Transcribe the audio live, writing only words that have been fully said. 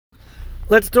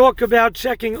Let's talk about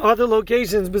checking other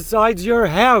locations besides your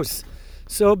house.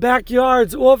 So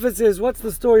backyards, offices, what's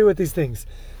the story with these things?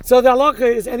 So the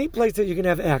halacha is any place that you can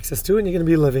have access to and you're going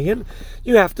to be living in,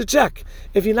 you have to check.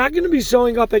 If you're not going to be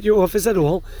showing up at your office at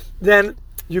all, then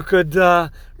you could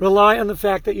rely on the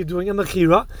fact that you're doing a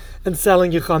mechira and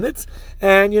selling your chametz,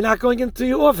 and you're not going into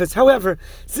your office. However,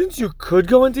 since you could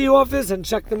go into your office and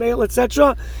check the mail,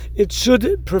 etc., it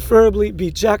should preferably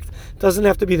be checked. It doesn't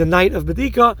have to be the night of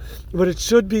Bedika, but it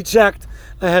should be checked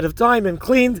ahead of time and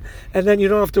cleaned, and then you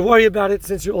don't have to worry about it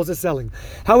since you're also selling.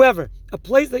 However, a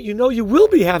place that you know you will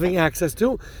be having access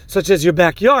to, such as your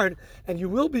backyard, and you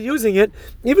will be using it,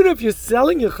 even if you're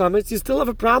selling your chametz, you still have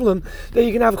a problem that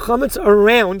you can have chametz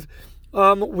around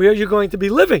where you're going to be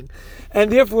living. And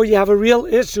therefore you have a real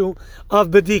issue of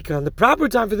Bedika. And the proper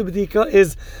time for the Bedika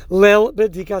is Leil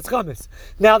Bedikas Chametz.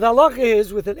 Now the halacha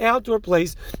is with an outdoor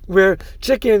place where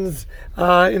chickens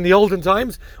in the olden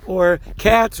times, or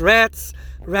cats, rats,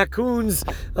 raccoons,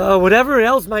 whatever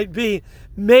else might be,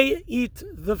 may eat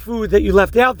the food that you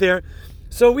left out there.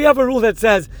 So we have a rule that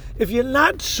says if you're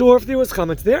not sure if there was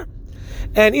chametz there,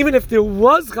 and even if there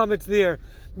was chametz there,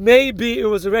 maybe it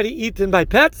was already eaten by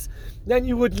pets, then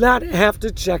you would not have to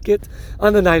check it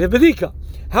on the night of Bedika.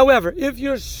 However, if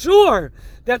you're sure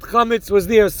that chametz was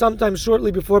there sometime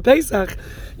shortly before Pesach,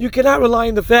 you cannot rely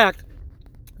on the fact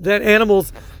that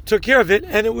animals took care of it,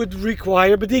 and it would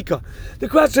require Bedika. The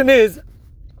question is,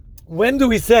 when do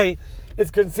we say it's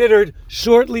considered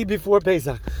shortly before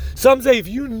Pesach? Some say if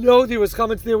you know there was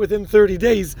chametz there within 30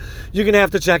 days, you're going to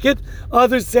have to check it.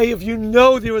 Others say if you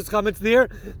know there was chametz there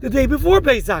the day before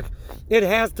Pesach, it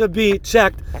has to be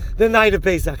checked the night of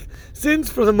Pesach. Since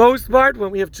for the most part,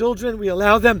 when we have children, we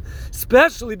allow them,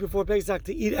 especially before Pesach,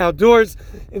 to eat outdoors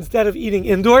instead of eating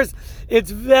indoors,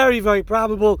 it's very, very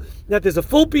probable that there's a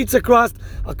full pizza crust,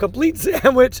 a complete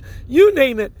sandwich, you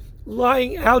name it,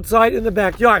 lying outside in the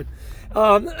backyard.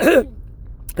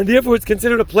 And therefore it's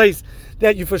considered a place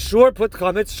that you for sure put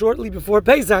chametz shortly before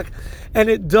Pesach, and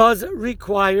it does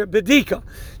require Bedika.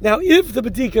 Now, if the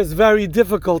Bedika is very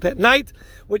difficult at night,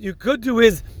 what you could do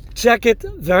is check it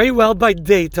very well by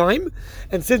daytime,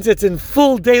 and since it's in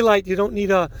full daylight, you don't need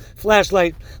a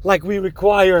flashlight like we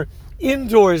require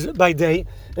indoors by day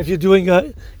if you're doing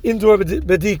an indoor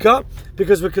Bedika,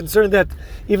 because we're concerned that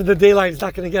even the daylight is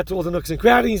not going to get to all the nooks and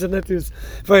crannies and that there's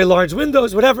very large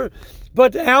windows, whatever.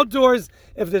 But outdoors,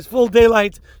 if there's full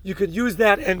daylight, you could use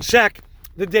that and check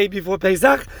the day before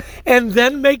Pesach, and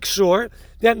then make sure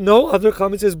that no other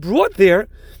chametz is brought there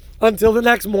until the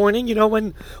next morning,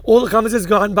 when all the chametz is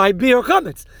gone by beer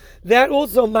chametz. That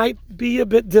also might be a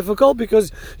bit difficult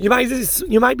because you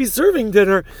might be serving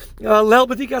dinner, Leil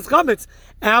Bedikas Chametz,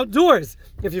 outdoors.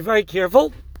 If you're very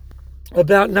careful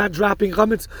about not dropping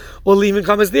chametz or leaving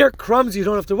chametz there, crumbs you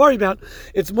don't have to worry about.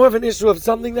 It's more of an issue of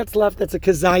something that's left that's a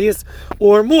kazayas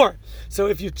or more. So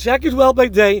if you check it well by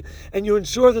day and you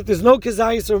ensure that there's no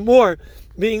kazayas or more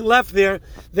being left there,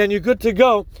 then you're good to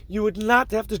go. You would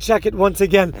not have to check it once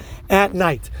again at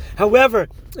night. However,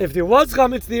 if there was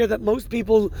chametz there that most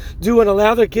people do and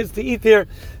allow their kids to eat there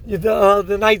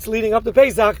the nights leading up to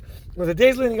Pesach, or the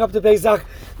days leading up to Pesach,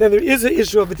 then there is an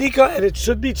issue of Bedika, and it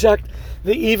should be checked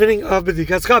the evening of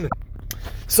Bedikas Chametz.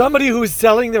 Somebody who's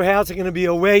selling their house are going to be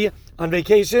away on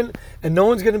vacation, and no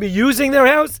one's going to be using their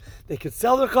house. They could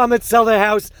sell their chametz, sell their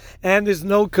house, and there's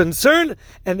no concern,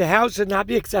 and the house should not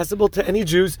be accessible to any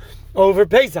Jews over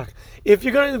Pesach. If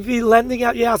you're going to be lending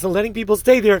out your house and letting people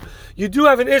stay there, you do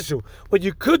have an issue. What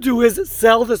you could do is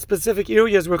sell the specific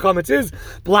areas where chametz is,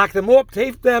 block them up,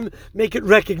 tape them, make it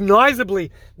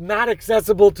recognizably not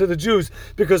accessible to the Jews,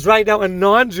 because right now a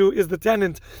non-Jew is the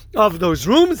tenant of those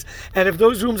rooms, and if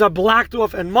those rooms are blocked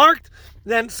off and marked,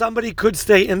 then somebody could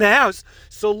stay in the house,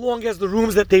 so long as the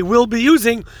rooms that they will be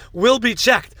using will be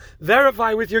checked.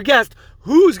 Verify with your guest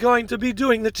who's going to be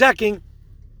doing the checking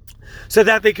so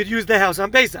that they could use the house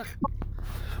on Pesach.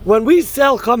 When we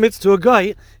sell chametz to a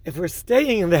guy, if we're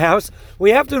staying in the house, we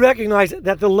have to recognize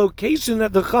that the location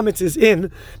that the chametz is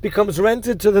in becomes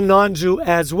rented to the non-Jew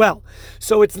as well.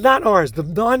 So it's not ours. The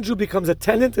non-Jew becomes a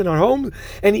tenant in our home,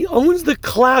 and he owns the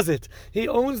closet, he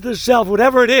owns the shelf,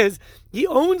 whatever it is. He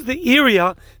owns the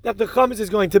area that the chametz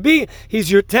is going to be.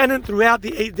 He's your tenant throughout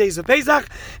the 8 days of Pesach,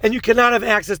 and you cannot have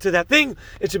access to that thing.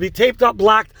 It should be taped up,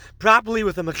 blocked properly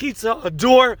with a mechitza, a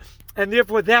door, and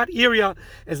therefore that area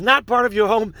is not part of your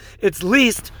home. It's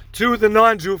leased to the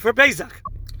non-Jew for Pesach.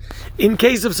 In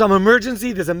case of some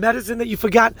emergency, there's a medicine that you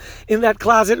forgot in that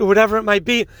closet or whatever it might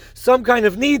be, some kind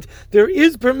of need, there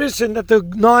is permission that the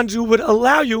non-Jew would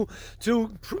allow you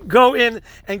to go in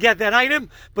and get that item,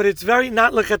 but it's very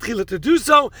not lechatchila to do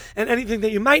so, and anything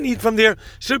that you might need from there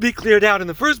should be cleared out in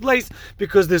the first place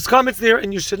because there's chametz there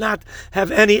and you should not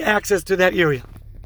have any access to that area.